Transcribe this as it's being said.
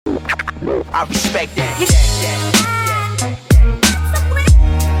I respect that.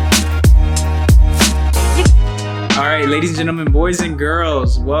 All right, ladies and gentlemen, boys and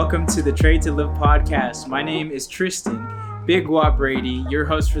girls, welcome to the Trade to Live podcast. My name is Tristan Guap Brady, your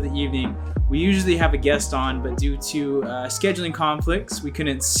host for the evening. We usually have a guest on, but due to scheduling conflicts, we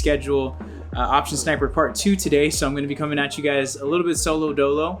couldn't schedule Option Sniper Part 2 today, so I'm going to be coming at you guys a little bit solo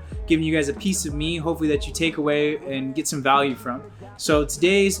dolo, giving you guys a piece of me, hopefully that you take away and get some value from. So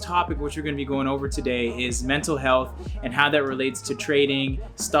today's topic, which we're going to be going over today, is mental health and how that relates to trading,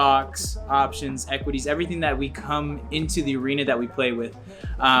 stocks, options, equities, everything that we come into the arena that we play with.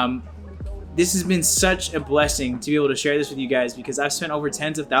 This has been such a blessing to be able to share this with you guys because I've spent over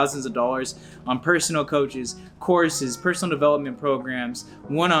tens of thousands of dollars on personal coaches, courses, personal development programs,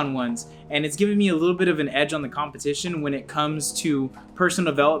 one-on-ones, and it's given me a little bit of an edge on the competition when it comes to personal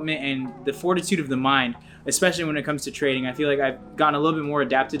development and the fortitude of the mind, especially when it comes to trading. I feel like I've gotten a little bit more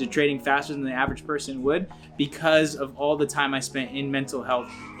adapted to trading faster than the average person would because of all the time I spent in mental health,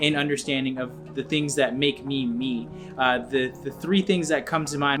 in understanding of the things that make me me. The three things that come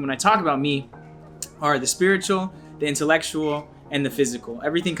to mind when I talk about me are the spiritual, the intellectual, and the physical.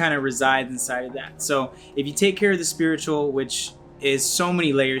 Everything kind of resides inside of that. So if you take care of the spiritual, which is so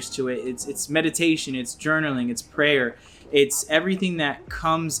many layers to it, it's meditation, it's journaling, it's prayer, it's everything that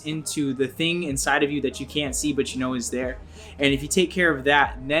comes into the thing inside of you that you can't see but you know is there. And if you take care of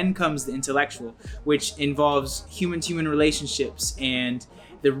that, then comes the intellectual, which involves human-to-human relationships and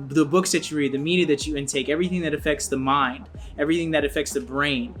the books that you read, the media that you intake, everything that affects the mind, everything that affects the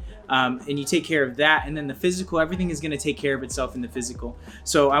brain. And you take care of that, and then the physical, everything is going to take care of itself in the physical.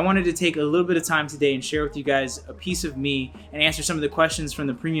 So I wanted to take a little bit of time today and share with you guys a piece of me and answer some of the questions from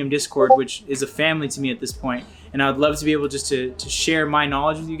the premium Discord, which is a family to me at this point. And I would love to be able just to share my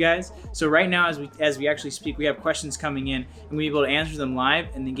knowledge with you guys. So right now, as we actually speak, we have questions coming in, and we'll be able to answer them live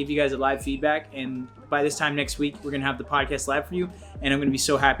and then give you guys a live feedback. And by this time next week, we're going to have the podcast live for you, and I'm going to be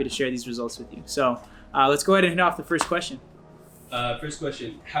so happy to share these results with you. So let's go ahead and hit off the first question. First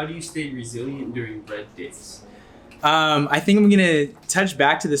question, how do you stay resilient during red days? I think I'm going to touch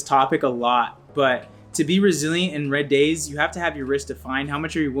back to this topic a lot, but to be resilient in red days, you have to have your risk defined. How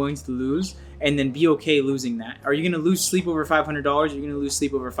much are you willing to lose? And then be okay losing that. Are you going to lose sleep over $500? Or are you going to lose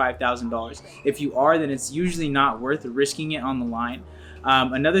sleep over $5,000? If you are, then it's usually not worth risking it on the line.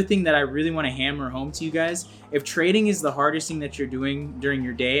 Another thing that I really want to hammer home to you guys, if trading is the hardest thing that you're doing during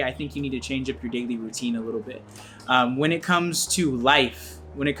your day, I think you need to change up your daily routine a little bit. When it comes to life,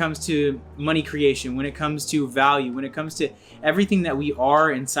 when it comes to money creation, when it comes to value, when it comes to everything that we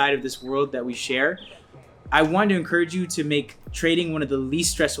are inside of this world that we share, I want to encourage you to make trading one of the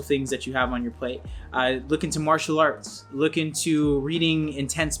least stressful things that you have on your plate. Look into martial arts, look into reading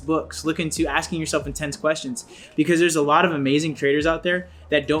intense books, look into asking yourself intense questions, because there's a lot of amazing traders out there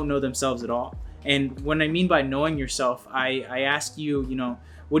that don't know themselves at all. And what I mean by knowing yourself, I ask you,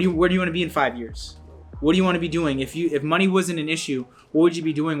 where do you want to be in 5 years? What do you want to be doing? If money wasn't an issue, what would you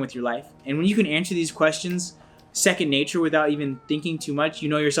be doing with your life? And when you can answer these questions second nature without even thinking too much, you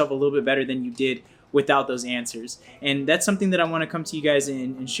know yourself a little bit better than you did without those answers. And that's something that I want to come to you guys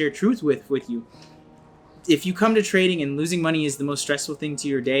and share truth with you. If you come to trading and losing money is the most stressful thing to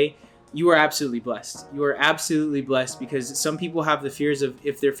your day, you are absolutely blessed. You are absolutely blessed, because some people have the fears of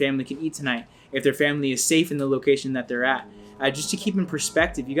if their family can eat tonight, if their family is safe in the location that they're at. Just to keep in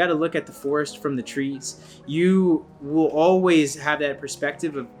perspective, you got to look at the forest from the trees. You will always have that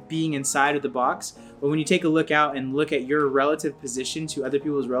perspective of being inside of the box. But when you take a look out and look at your relative position to other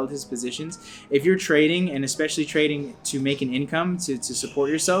people's relative positions, if you're trading, and especially trading to make an income, to support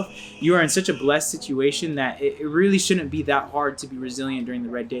yourself, you are in such a blessed situation that it really shouldn't be that hard to be resilient during the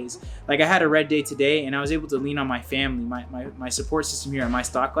red days. Like I had a red day today, and I was able to lean on my family, my support system here at My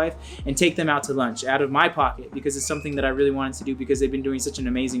Stock Life, and take them out to lunch out of my pocket, because it's something that I really wanted to do because they've been doing such an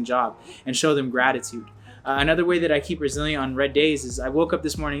amazing job, and show them gratitude. Another way that I keep resilient on red days is I woke up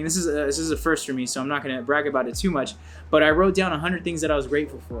this morning, and this is a first for me, so I'm not going to brag about it too much, but I wrote down 100 things that I was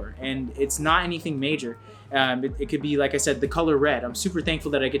grateful for, and it's not anything major. It could be, like I said, the color red. I'm super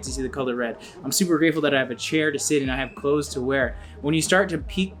thankful that I get to see the color red. I'm super grateful that I have a chair to sit and I have clothes to wear. When you start to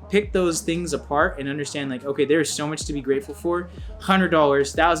pick those things apart and understand, like, okay, there's so much to be grateful for, $100,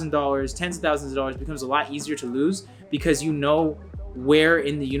 $1,000, tens of thousands of dollars becomes a lot easier to lose, because you know where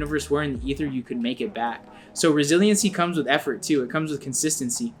in the universe, where in the ether you can make it back. So resiliency comes with effort too. It comes with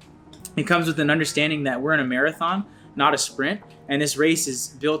consistency. It comes with an understanding that we're in a marathon, not a sprint, And this race is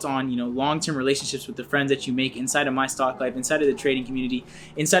built on, you know, long-term relationships with the friends that you make inside of my stock life, inside of the trading community,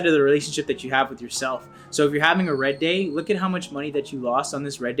 inside of the relationship that you have with yourself. So if you're having a red day, look at how much money that you lost on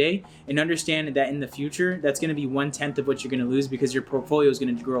this red day and understand that in the future, that's going to be 1/10 of what you're going to lose, because your portfolio is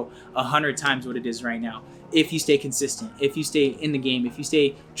going to grow 100 times what it is right now. If you stay consistent, if you stay in the game, if you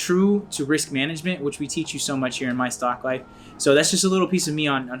stay true to risk management, which we teach you so much here in my stock life. So that's just a little piece of me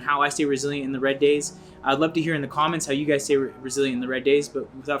on how I stay resilient in the red days. I'd love to hear in the comments how you guys stay resilient in the red days.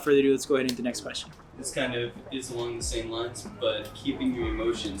 But without further ado, let's go ahead into the next question. This kind of is along the same lines, but keeping your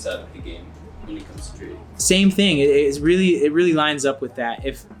emotions out of the game when it comes to trading. Same thing. It really lines up with that.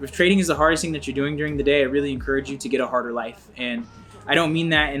 If trading is the hardest thing that you're doing during the day, I really encourage you to get a harder life. And I don't mean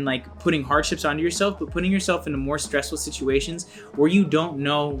that in like putting hardships onto yourself, but putting yourself into more stressful situations where you don't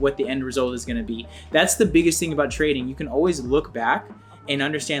know what the end result is going to be. That's the biggest thing about trading. You can always look back and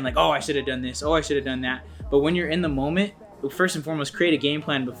understand like, oh, I should have done this. Oh, I should have done that. But when you're in the moment, first and foremost, create a game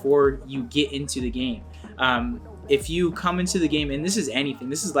plan before you get into the game. If you come into the game, and this is anything,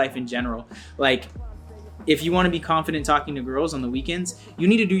 this is life in general, like if you want to be confident talking to girls on the weekends, you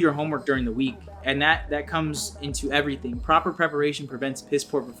need to do your homework during the week. And that comes into everything. Proper preparation prevents piss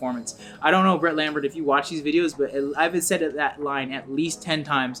poor performance. I don't know, Brett Lambert, if you watch these videos, but I've said that line at least 10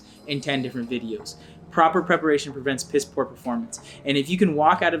 times in 10 different videos. Proper preparation prevents piss poor performance. And if you can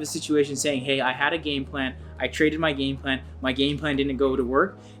walk out of a situation saying, hey, I had a game plan, I traded my game plan didn't go to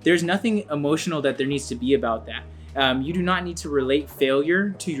work, there's nothing emotional that there needs to be about that. You do not need to relate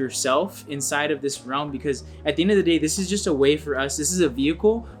failure to yourself inside of this realm, because at the end of the day, this is just a way for us, this is a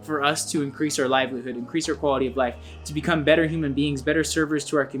vehicle for us to increase our livelihood, increase our quality of life, to become better human beings, better servers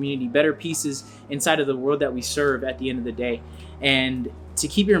to our community, better pieces inside of the world that we serve at the end of the day. And to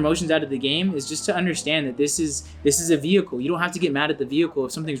keep your emotions out of the game is just to understand that this is a vehicle. You don't have to get mad at the vehicle.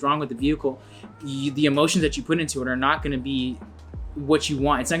 If something's wrong with the vehicle, the emotions that you put into it are not going to be what you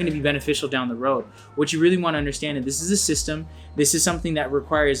want. It's not going to be beneficial down the road. What you really want to understand is this is a system. This is something that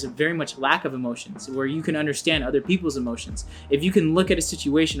requires a very much lack of emotions, where you can understand other people's emotions. If you can look at a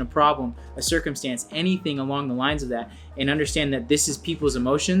situation, a problem, a circumstance, anything along the lines of that, and understand that this is people's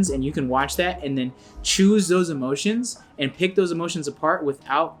emotions, and you can watch that and then choose those emotions and pick those emotions apart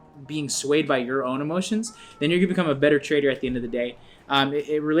without being swayed by your own emotions, then you're going to become a better trader at the end of the day.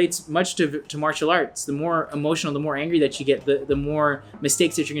 It relates much to martial arts. The more emotional, the more angry that you get, the more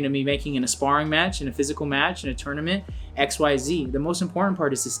mistakes that you're going to be making in a sparring match, in a physical match, in a tournament, XYZ. The most important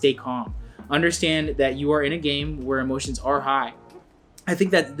part is to stay calm. Understand that you are in a game where emotions are high. I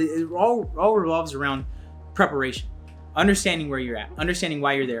think that it all revolves around preparation. Understanding where you're at, understanding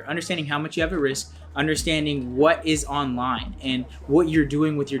why you're there, understanding how much you have at risk, understanding what is online and what you're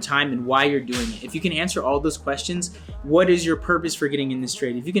doing with your time and why you're doing it. If you can answer all those questions, what is your purpose for getting in this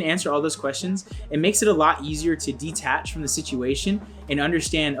trade? If you can answer all those questions, it makes it a lot easier to detach from the situation and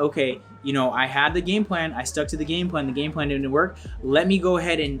understand, okay, you know, I had the game plan, I stuck to the game plan didn't work. Let me go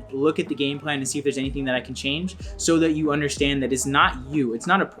ahead and look at the game plan and see if there's anything that I can change, so that you understand that it's not you. It's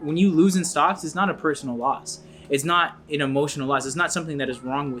not when you lose in stocks, it's not a personal loss. It's not an emotional loss. It's not something that is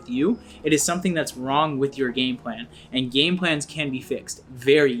wrong with you. It is something that's wrong with your game plan. And game plans can be fixed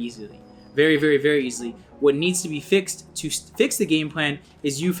very easily. Very, very, very easily. What needs to be fixed to fix the game plan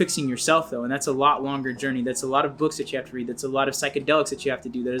is you fixing yourself, though. And that's a lot longer journey. That's a lot of books that you have to read. That's a lot of psychedelics that you have to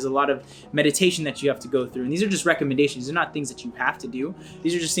do. There's a lot of meditation that you have to go through. And these are just recommendations. They're not things that you have to do.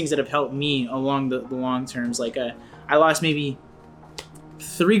 These are just things that have helped me along the long terms. Like I lost maybe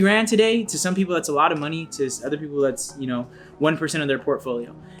 $3,000 today. To some people that's a lot of money, to other people that's 1% of their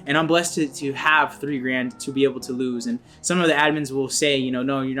portfolio, and I'm blessed to have $3,000 to be able to lose. And some of the admins will say,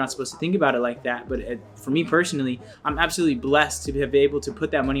 no, you're not supposed to think about it like that, but for me personally, I'm absolutely blessed to be able to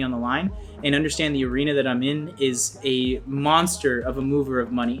put that money on the line and understand the arena that I'm in is a monster of a mover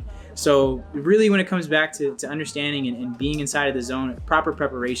of money. So really, when it comes back to understanding and being inside of the zone, proper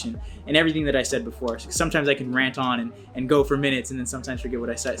preparation and everything that I said before. Sometimes I can rant on and go for minutes and then sometimes forget what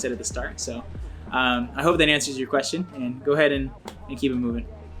I said at the start. So I hope that answers your question, and go ahead and keep it moving.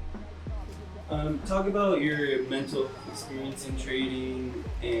 Talk about your mental experience in trading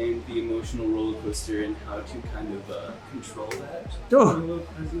and the emotional roller coaster and how to kind of control that. Oh.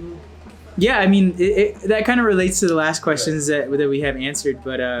 Yeah, I mean, that kind of relates to the last questions that we have answered,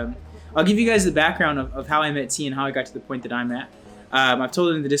 but I'll give you guys the background of how I met T and how I got to the point that I'm at. I've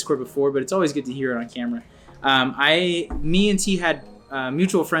told it in the Discord before, but it's always good to hear it on camera. Me and T had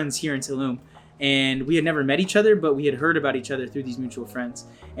mutual friends here in Tulum, and we had never met each other, but we had heard about each other through these mutual friends.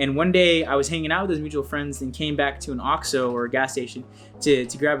 And one day I was hanging out with those mutual friends and came back to an OXXO or a gas station to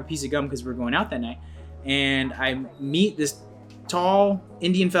grab a piece of gum because we were going out that night. And I meet this tall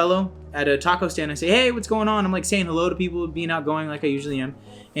Indian fellow, at a taco stand. I say, hey, what's going on? I'm like saying hello to people, being outgoing like I usually am.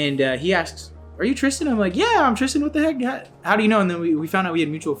 And he asks, are you Tristan? I'm like, yeah, I'm Tristan. What the heck? How do you know? And then we found out we had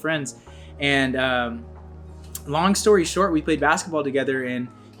mutual friends. And long story short, we played basketball together, and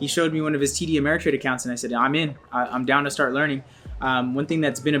he showed me one of his TD Ameritrade accounts, and I said, I'm in. I'm down to start learning. One thing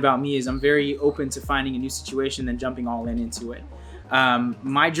that's been about me is I'm very open to finding a new situation and jumping all into it.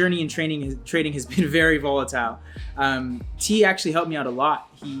 My journey in trading has been very volatile. T actually helped me out a lot.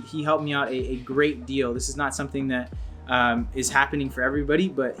 He helped me out a great deal. This is not something that is happening for everybody,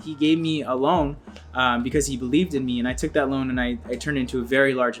 but he gave me a loan because he believed in me, and I took that loan and I turned it into a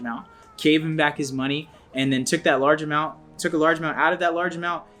very large amount, gave him back his money, and then took a large amount out of that large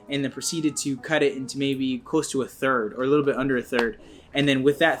amount, and then proceeded to cut it into maybe close to a third or a little bit under a third. And then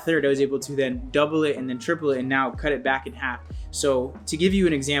with that third, I was able to then double it and then triple it and now cut it back in half. So to give you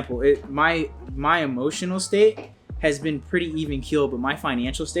an example, my emotional state has been pretty even keel, but my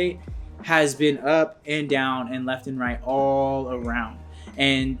financial state has been up and down and left and right all around.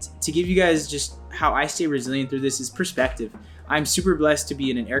 And to give you guys just how I stay resilient through this is perspective. I'm super blessed to be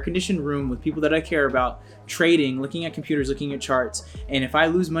in an air-conditioned room with people that I care about, trading, looking at computers, looking at charts. And if I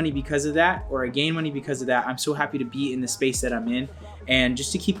lose money because of that, or I gain money because of that, I'm so happy to be in the space that I'm in. And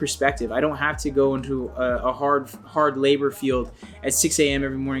just to keep perspective, I don't have to go into a hard labor field at 6 a.m.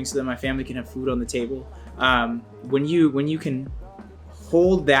 every morning so that my family can have food on the table. When you can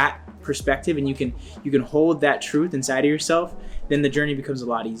hold that perspective and you can hold that truth inside of yourself, then the journey becomes a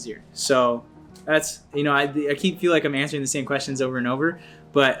lot easier. So that's, I keep feel like I'm answering the same questions over and over,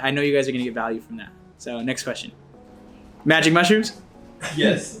 but I know you guys are gonna get value from that. So next question. Magic mushrooms?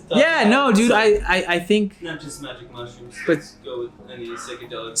 Yes. Yeah, no, dude, I think not just magic mushrooms, but let's go with any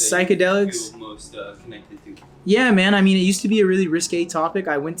psychedelics. Psychedelics? You feel most connected to. Yeah, man. I mean, it used to be a really risque topic.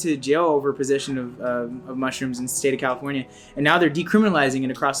 I went to jail over possession of mushrooms in the state of California, and now they're decriminalizing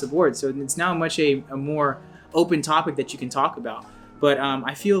it across the board. So it's now much a more open topic that you can talk about. But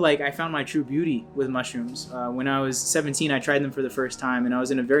I feel like I found my true beauty with mushrooms. When I was 17, I tried them for the first time, and I was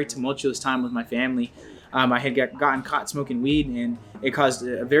in a very tumultuous time with my family. I had gotten caught smoking weed, and it caused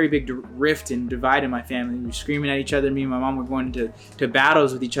a very big rift and divide in my family. We were screaming at each other. Me and my mom were going to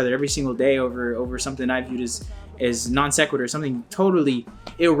battles with each other every single day over something I viewed as non sequitur, something totally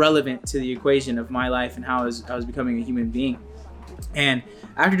irrelevant to the equation of my life and how I was becoming a human being. And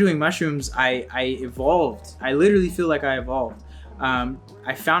after doing mushrooms, I evolved. I literally feel like I evolved.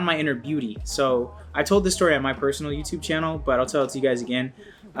 I found my inner beauty. So I told this story on my personal YouTube channel, but I'll tell it to you guys again.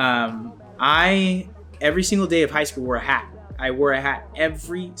 I every single day of high school wore a hat. I wore a hat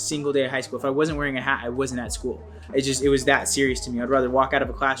every single day of high school. If I wasn't wearing a hat, I wasn't at school. It was that serious to me. I'd rather walk out of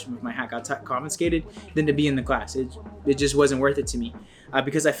a classroom if my hat got confiscated than to be in the class. It just wasn't worth it to me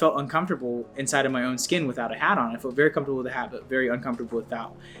because I felt uncomfortable inside of my own skin without a hat on. I felt very comfortable with a hat, but very uncomfortable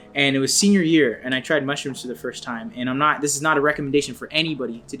without. And it was senior year, and I tried mushrooms for the first time. And this is not a recommendation for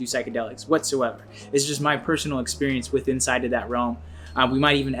anybody to do psychedelics whatsoever. It's just my personal experience with inside of that realm. We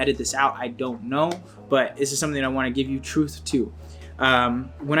might even edit this out. I don't know, but this is something I want to give you truth to.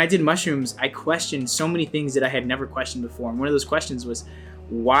 When I did mushrooms, I questioned so many things that I had never questioned before. And one of those questions was,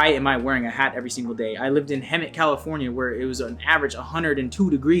 why am I wearing a hat every single day? I lived in Hemet, California, where it was an average 102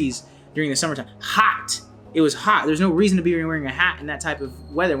 degrees during the summertime. Hot. It was hot. There's no reason to be wearing a hat in that type of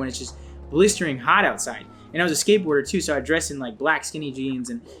weather when it's just blistering hot outside. And I was a skateboarder too, so I dressed in like black skinny jeans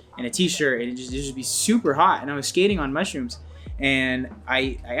and a t-shirt, and it just be super hot. And I was skating on mushrooms. And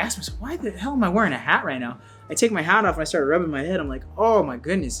I asked myself, why the hell am I wearing a hat right now? I take my hat off and I start rubbing my head. I'm like, oh my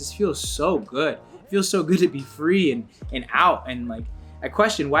goodness, this feels so good. It feels so good to be free and out. And like, I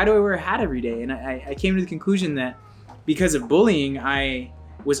questioned, why do I wear a hat every day? And I came to the conclusion that because of bullying, I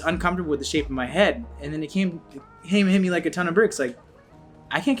was uncomfortable with the shape of my head. And then it hit me like a ton of bricks. Like,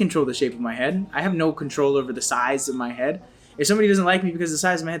 I can't control the shape of my head. I have no control over the size of my head. If somebody doesn't like me because of the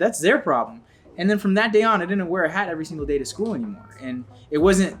size of my head, that's their problem. And then from that day on, I didn't wear a hat every single day to school anymore. And it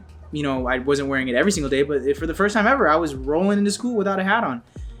wasn't, I wasn't wearing it every single day, but for the first time ever, I was rolling into school without a hat on.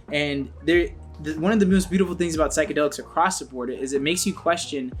 And one of the most beautiful things about psychedelics across the board is it makes you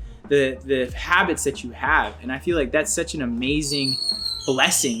question the habits that you have. And I feel like that's such an amazing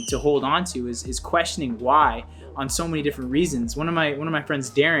blessing to hold on to is questioning why on so many different reasons. One of my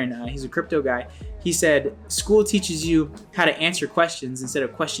friends, Darren, he's a crypto guy. He said, school teaches you how to answer questions instead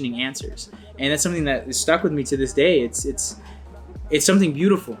of questioning answers. And that's something that is stuck with me to this day. It's something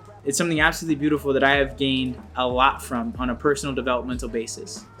beautiful. It's something absolutely beautiful that I have gained a lot from on a personal developmental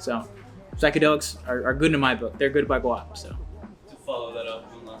basis. So psychedelics are good in my book. They're good by Guap. So To follow that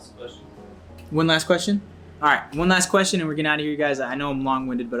up, one last question. One last question? All right, one last question and we're getting out of here, guys. I know I'm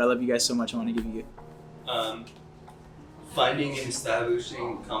long-winded, but I love you guys so much. I want to give you finding and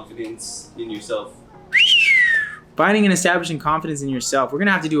establishing confidence in yourself. Finding and establishing confidence in yourself. We're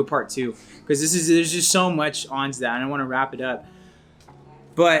gonna have to do a part 2 because there's just so much onto that, and I want to wrap it up.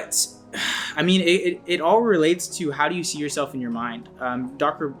 But I mean, it all relates to how do you see yourself in your mind.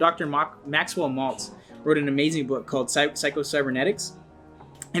 Dr. Maxwell Maltz wrote an amazing book called Psycho-Cybernetics,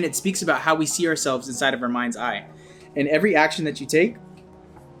 and it speaks about how we see ourselves inside of our mind's eye. And every action that you take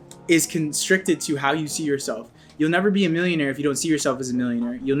is constricted to how you see yourself. You'll never be a millionaire if you don't see yourself as a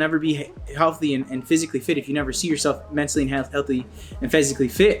millionaire. You'll never be healthy and physically fit if you never see yourself mentally and healthy and physically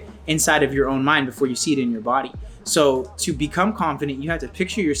fit inside of your own mind before you see it in your body. So to become confident, you have to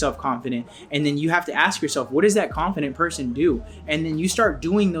picture yourself confident, and then you have to ask yourself, what does that confident person do? And then you start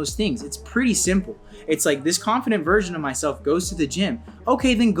doing those things. It's pretty simple. It's like, this confident version of myself goes to the gym.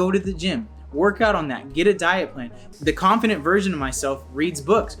 Okay, then go to the gym. Work out on that. Get a diet plan. The confident version of myself reads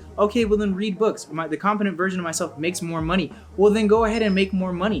books. Okay, well then read books. The confident version of myself makes more money. Well then go ahead and make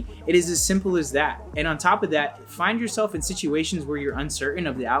more money. It is as simple as that. And on top of that, find yourself in situations where you're uncertain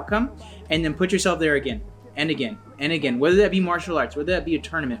of the outcome, and then put yourself there again and again and again. Whether that be martial arts, whether that be a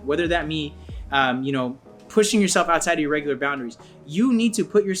tournament, whether that be, pushing yourself outside of your regular boundaries. You need to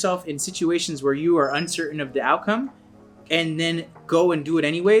put yourself in situations where you are uncertain of the outcome, and then go and do it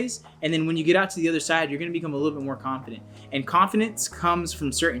anyways. And then when you get out to the other side, you're going to become a little bit more confident. And confidence comes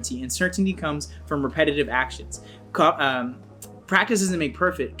from certainty, and certainty comes from repetitive actions. Practice doesn't make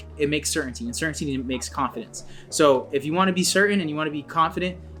perfect, it makes certainty, and certainty makes confidence. So if you want to be certain and you want to be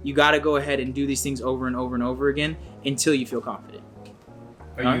confident, you got to go ahead and do these things over and over and over again until you feel confident.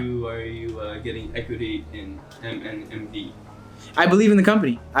 Are you getting equity in MNMD? I believe in the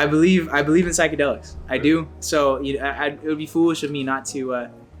company. I believe in psychedelics. I do. So it would be foolish of me not to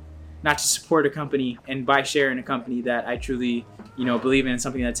support a company and buy share in a company that I truly, believe in, and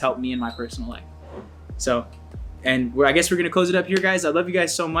something that's helped me in my personal life. So, and I guess we're gonna close it up here, guys. I love you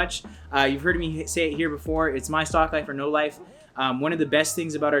guys so much. You've heard me say it here before. It's my stock life or no life. One of the best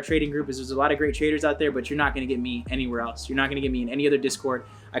things about our trading group is there's a lot of great traders out there, but you're not going to get me anywhere else. You're not going to get me in any other Discord.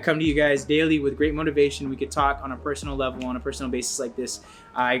 I come to you guys daily with great motivation. We could talk on a personal level, on a personal basis like this.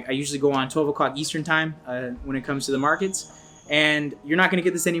 I usually go on 12 o'clock Eastern time when it comes to the markets, and you're not going to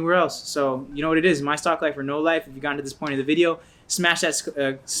get this anywhere else. So you know what it is, my stock life or no life. If you've gotten to this point of the video, smash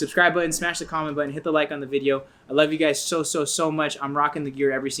that subscribe button, smash the comment button, hit the like on the video. I love you guys so much. I'm rocking the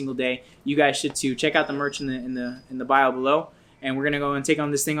gear every single day. You guys should too. Check out the merch in the bio below. And we're going to go and take on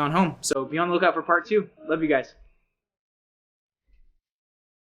this thing on home. So be on the lookout for part 2. Love you guys.